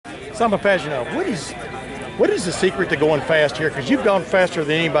Simon Pagenaud, what is the secret to going fast here? Because you've gone faster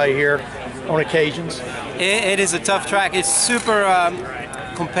than anybody here on occasions. It is a tough track. It's super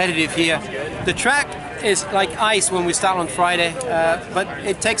competitive here. The track is like ice when we start on Friday, but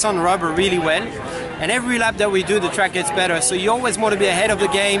it takes on rubber really well. And every lap that we do, the track gets better. So you always want to be ahead of the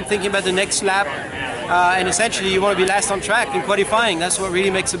game, thinking about the next lap. And essentially, you want to be last on track in qualifying. That's what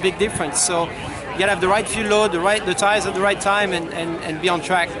really makes a big difference. So you got to have the right fuel load, the tires at the right time, and be on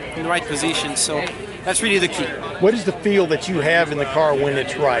track in the right position. So that's really the key. What is the feel that you have in the car when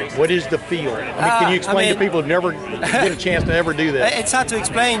it's right? What is the feel? I mean, can you explain to people who never get a chance to ever do that? It's hard to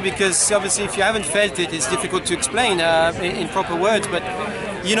explain because obviously if you haven't felt it, it's difficult to explain in proper words. But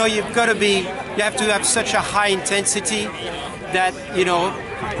you know, you have to have such a high intensity that, you know,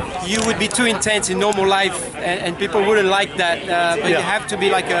 you would be too intense in normal life and people wouldn't like that. But you have to be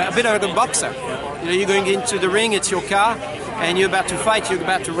like a bit of a boxer. You know, you're going into the ring, it's your car, and you're about to fight, you're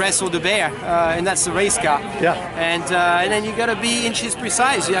about to wrestle the bear, and that's the race car. Yeah. And then you got to be inches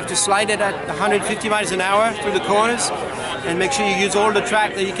precise. You have to slide it at 150 miles an hour through the corners, and make sure you use all the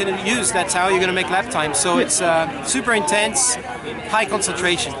track that you can use. That's how you're going to make lap time. So it's super intense, high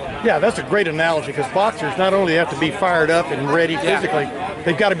concentration. Yeah, that's a great analogy because boxers not only have to be fired up and ready physically,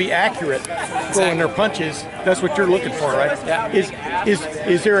 they've got to be accurate throwing their punches. That's what you're looking for, right? Yeah.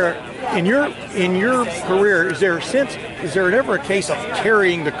 Is there in your career, is there ever a case of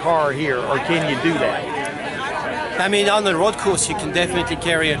carrying the car here, or can you do that? I mean, on the road course, you can definitely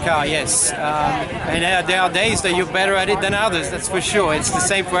carry a car, yes. And there are days that you're better at it than others, that's for sure. It's the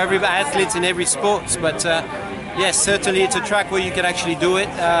same for every athlete in every sport. But yes, certainly it's a track where you can actually do it,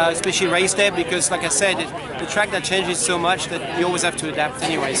 especially race day, because like I said, the track that changes so much that you always have to adapt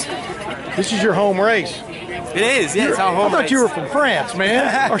anyways. This is your home race. It is, yes, our home race. I thought you were from France,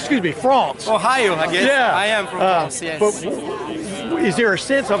 man. Or excuse me, France. Ohio, I guess. Yeah. I am from France, yes. But is there a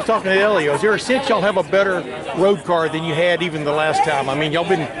sense, I was talking to Elio, is there a sense y'all have a better road car than you had even the last time? I mean, y'all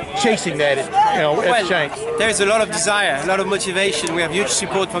been chasing that at Shank. There's a lot of desire, a lot of motivation. We have huge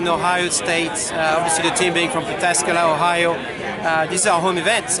support from the Ohio State, obviously the team being from Pagenaud, Ohio. This is our home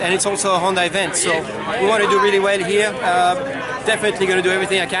event, and it's also a Honda event, so we want to do really well here. Definitely going to do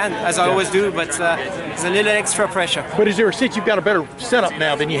everything I can, as I always do, but there's a little extra pressure. But is there a sense you've got a better setup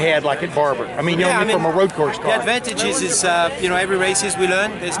now than you had like at Barber? I mean, from a road course car. The advantage is you know, every races we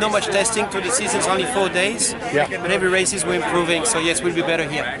learn. There's not much testing to the season's only 4 days, but every races we're improving, so yes, we'll be better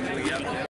here.